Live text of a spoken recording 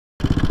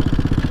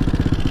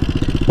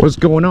What's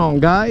going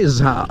on,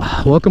 guys?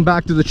 Welcome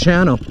back to the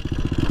channel.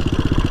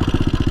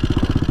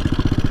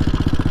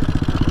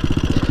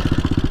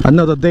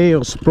 Another day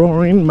of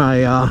exploring my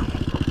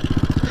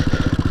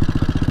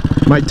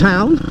my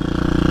town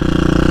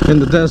in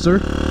the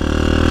desert,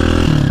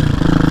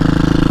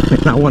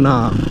 and I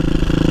wanna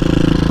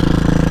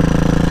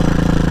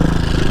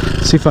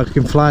see if I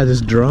can fly this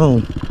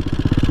drone.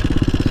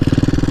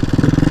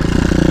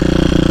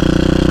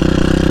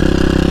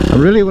 I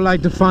really would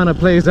like to find a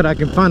place that I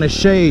can find a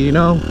shade, you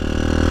know.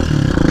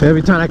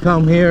 Every time I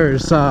come here,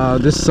 it's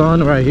this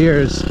sun right here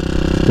is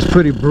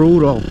pretty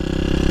brutal,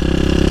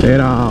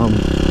 and I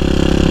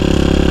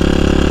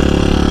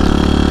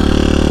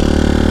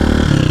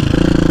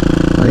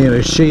need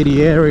a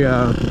shady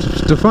area.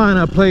 To find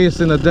a place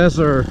in the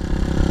desert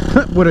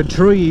with a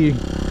tree,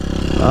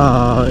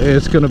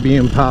 it's gonna be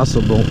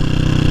impossible.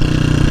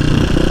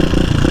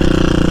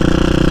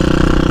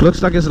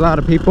 Looks like there's a lot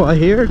of people out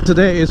here.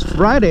 Today is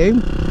Friday.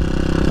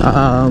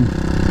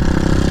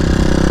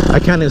 I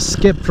kind of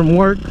skipped from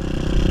work,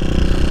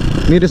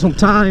 needed some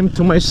time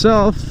to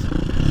myself,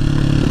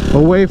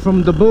 away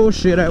from the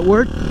bullshit at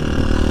work.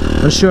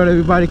 I'm sure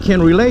everybody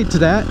can relate to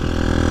that.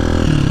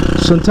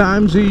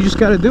 Sometimes you just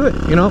gotta do it,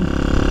 you know.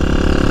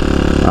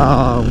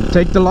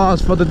 Take the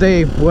loss for the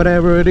day,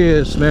 whatever it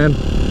is, man.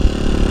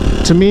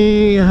 To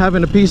me,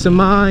 having a peace of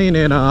mind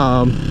and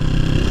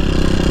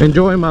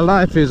enjoying my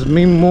life is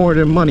mean more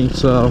than money.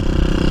 So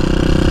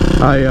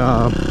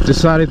I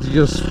decided to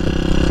just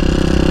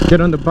get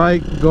on the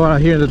bike, go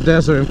out here in the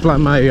desert and fly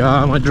my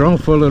my drone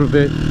for a little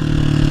bit,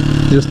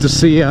 just to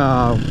see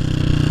what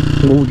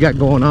we got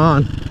going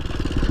on.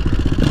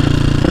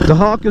 The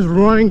Hawk is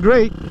running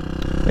great,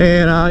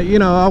 and you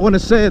know, I want to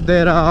say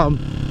that I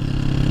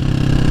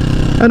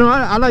know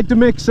I like to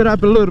mix it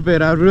up a little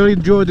bit. I really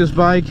enjoy this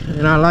bike,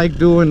 and I like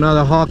doing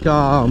the Hawk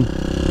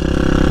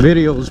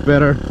videos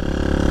better,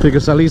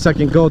 because at least I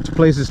can go to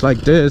places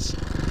like this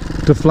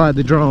to fly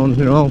the drone,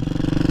 you know.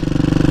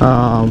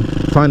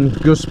 Find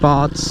good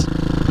spots,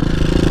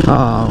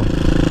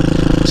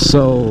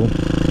 so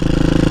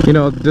you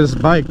know, this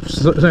bike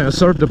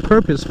served the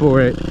purpose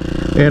for it.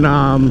 And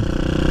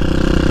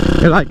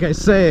like I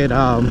said,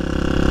 I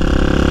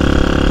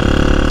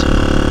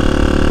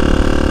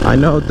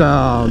know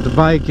the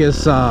bike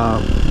is a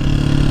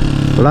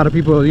lot of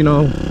people, you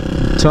know,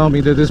 tell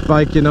me that this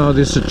bike, you know,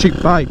 this is a cheap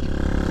bike,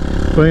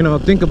 but you know,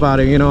 think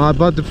about it. You know, I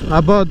bought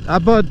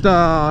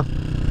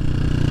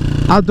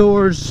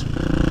outdoors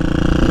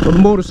a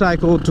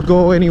motorcycle to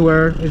go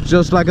anywhere. It's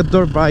just like a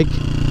dirt bike,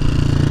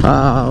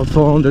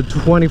 for under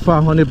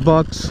 2,500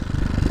 bucks.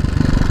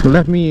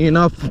 Left me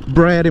enough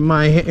bread in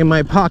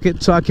my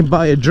pocket so I can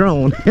buy a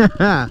drone.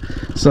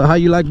 So how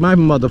you like my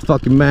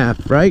motherfucking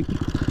math, right?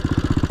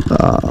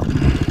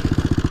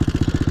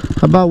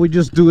 How about we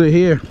just do it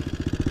here,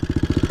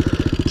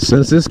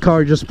 since this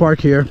car just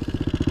parked here,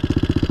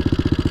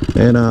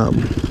 and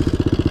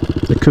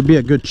it could be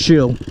a good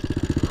chill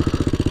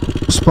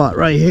spot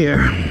right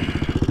here.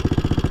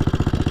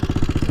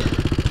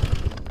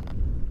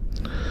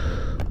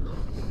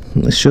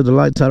 Make sure the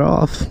lights are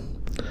off.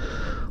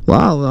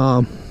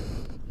 Wow,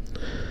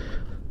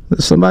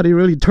 somebody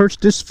really touched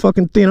this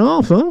fucking thing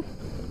off, huh?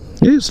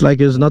 It's like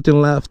there's nothing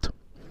left.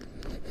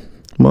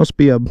 Must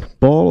be a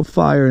ball of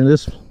fire in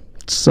this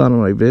son of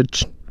a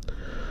bitch.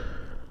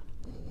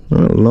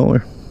 Oh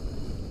Lord.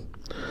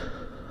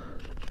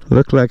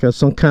 Look like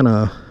some kind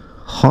of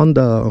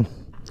Honda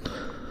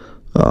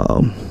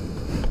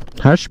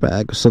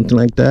hatchback or something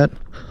like that.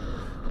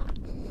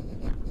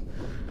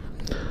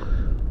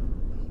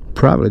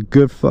 Probably a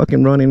good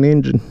fucking running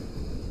engine.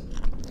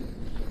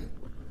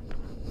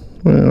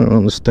 I don't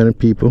understand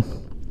people.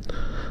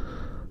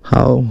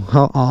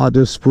 How odd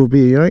this will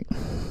be, right?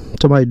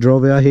 Somebody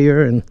drove out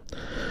here and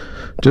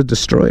just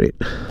destroyed it.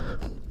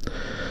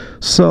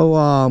 So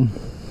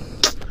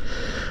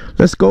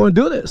let's go and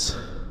do this.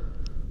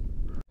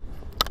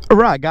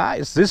 Alright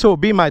guys, this will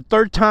be my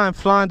third time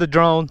flying the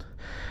drone,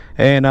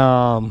 and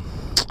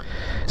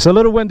it's a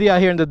little windy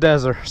out here in the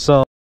desert,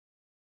 so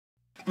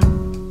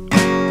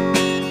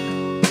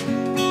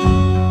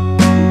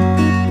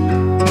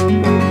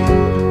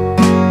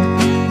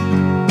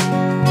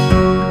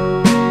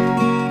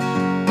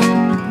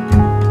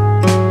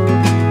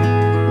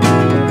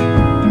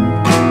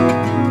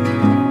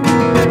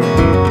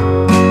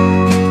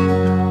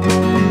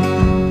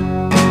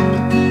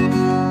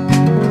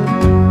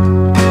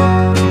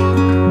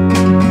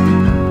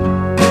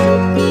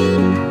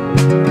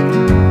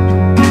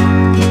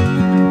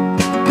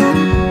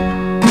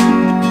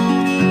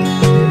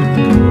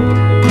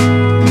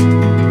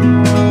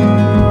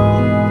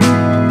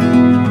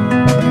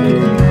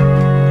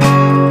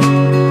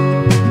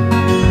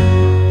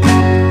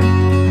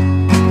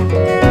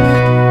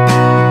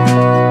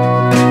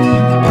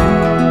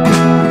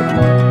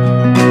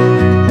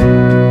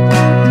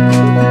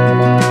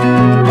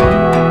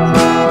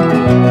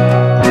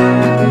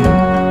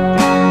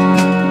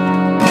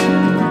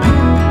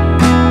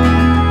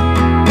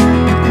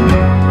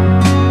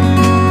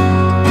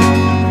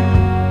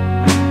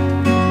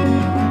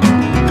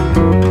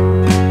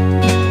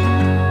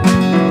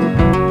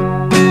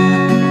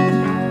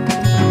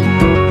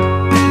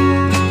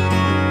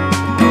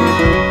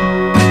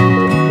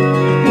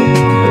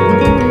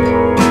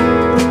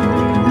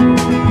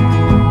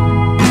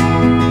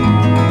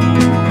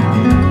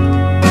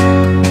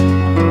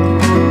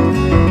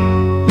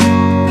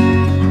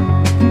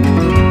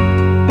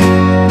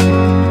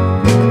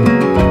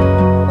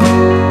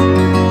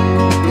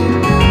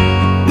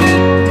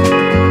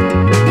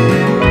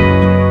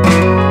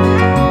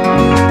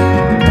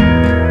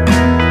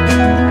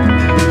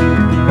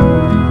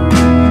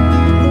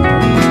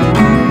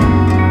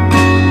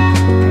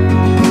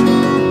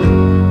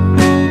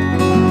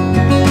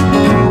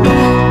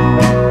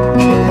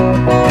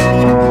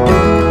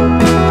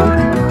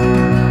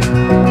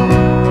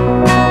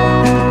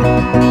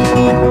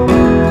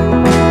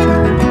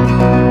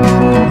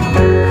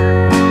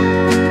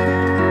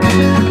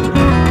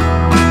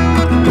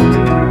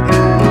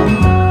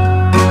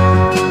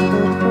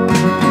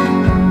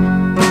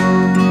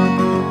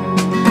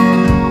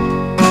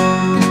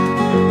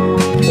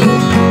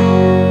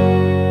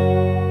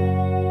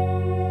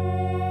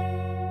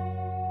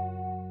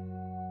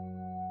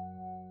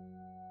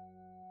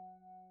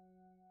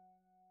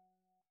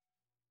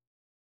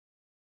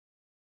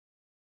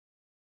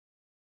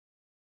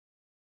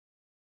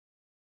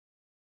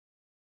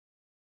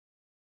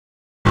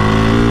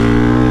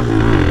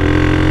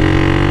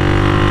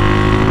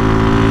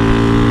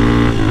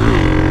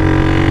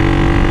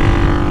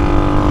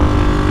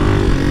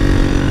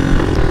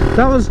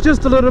that was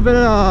just a little bit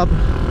of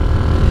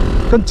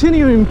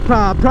continuing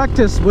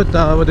practice with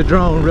the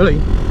drone,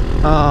 really.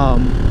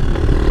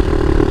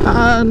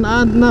 I'm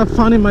not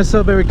finding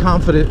myself very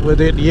confident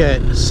with it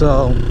yet,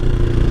 so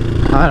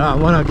I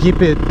want to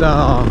keep it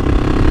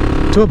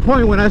to a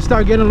point when I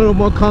start getting a little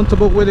more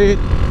comfortable with it.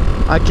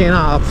 I can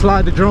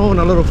fly the drone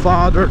a little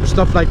farther,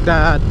 stuff like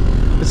that.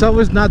 It's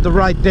always not the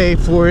right day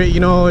for it, you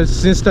know. It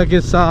seems like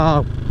it's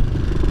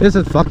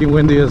fucking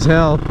windy as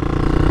hell,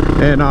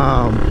 and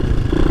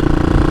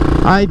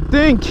I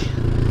think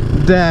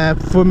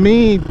that for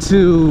me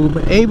to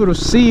be able to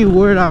see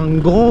where I'm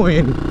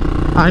going,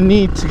 I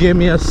need to give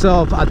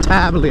myself a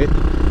tablet,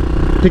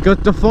 because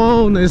the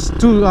phone is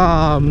too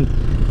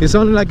it's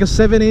only like a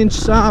 7-inch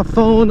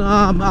phone,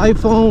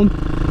 iPhone,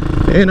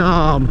 and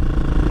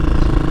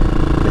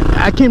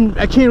I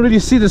can't really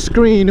see the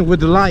screen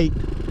with the light.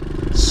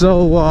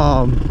 So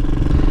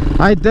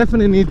I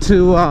definitely need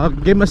to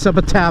give myself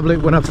a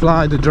tablet when I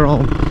fly the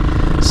drone.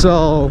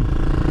 So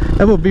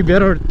that will be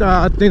better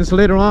things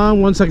later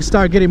on once I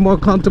start getting more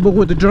comfortable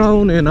with the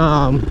drone, and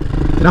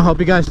I hope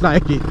you guys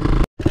like it.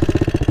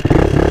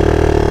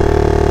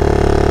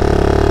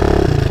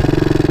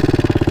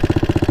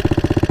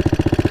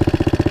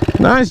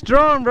 Nice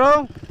drone,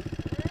 bro.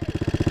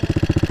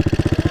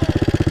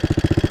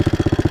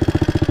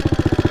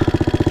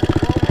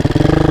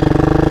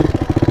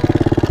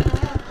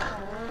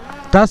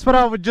 That's what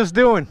I was just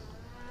doing.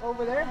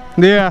 Over there?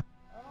 Yeah.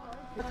 Oh,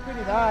 it's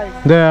pretty nice.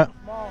 Yeah.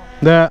 Small.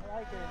 Yeah. I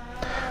like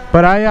it.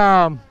 But I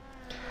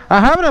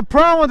having a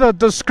problem with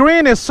the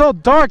screen is so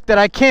dark that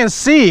I can't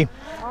see.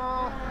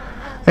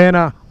 And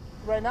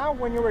right now,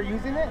 when you were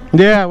using it?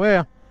 Yeah,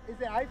 well. Is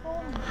it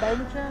iPhone by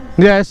any chance?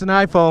 Yeah, it's an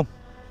iPhone.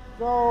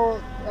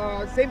 So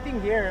same thing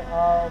here.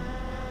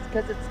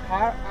 Because it's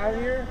hot out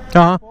here.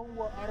 Uh-huh. The phone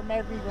will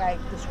automatically, like,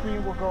 the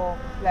screen will go,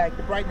 like,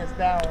 the brightness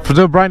down. For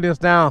the brightness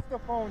down. It's the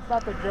phone, it's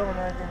not the drone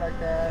or anything like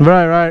that.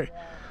 Right, right.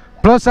 Yeah.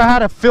 Plus I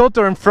had a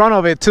filter in front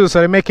of it too,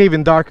 so they make it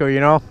even darker, you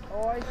know.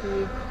 Oh, I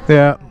see.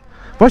 Yeah.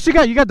 What you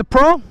got? You got the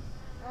Pro?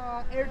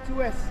 Air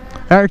 2S.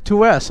 Air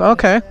 2S.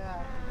 Okay.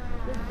 Yeah.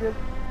 It's good.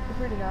 It's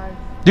pretty nice.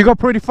 You go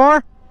pretty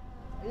far?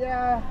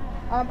 Yeah.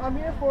 I'm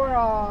here for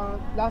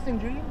Lasting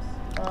Dreams.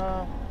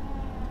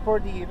 For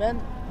the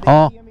event. The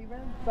EM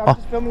event. So I'm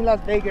just filming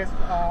Las Vegas.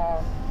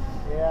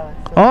 Yeah.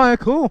 So, All right,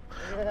 cool.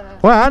 yeah.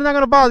 Well, I'm not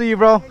gonna bother you,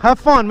 bro. Have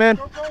fun, man.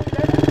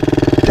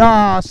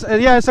 Yeah,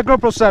 it's a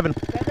GoPro 7. 7?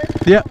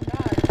 Yeah. Oh,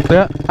 nice.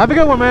 Yeah. Have a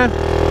good one, man.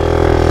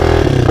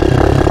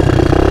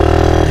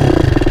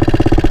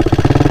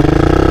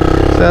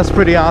 So that's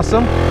pretty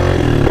awesome.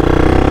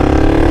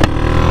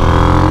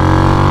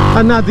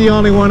 I'm not the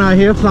only one out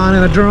here flying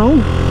in a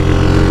drone.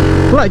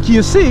 Like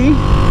you see.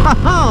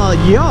 Haha,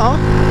 yeah.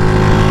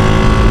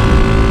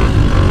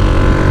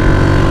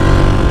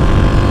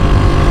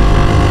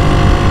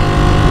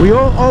 We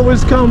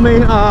always come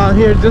in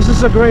here. This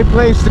is a great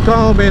place to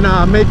come and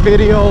make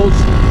videos,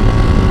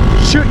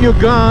 shoot your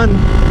gun,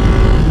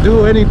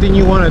 do anything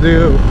you want to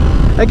do.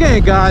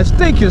 Again, guys,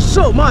 thank you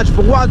so much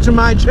for watching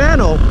my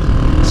channel.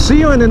 See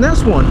you in the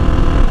next one.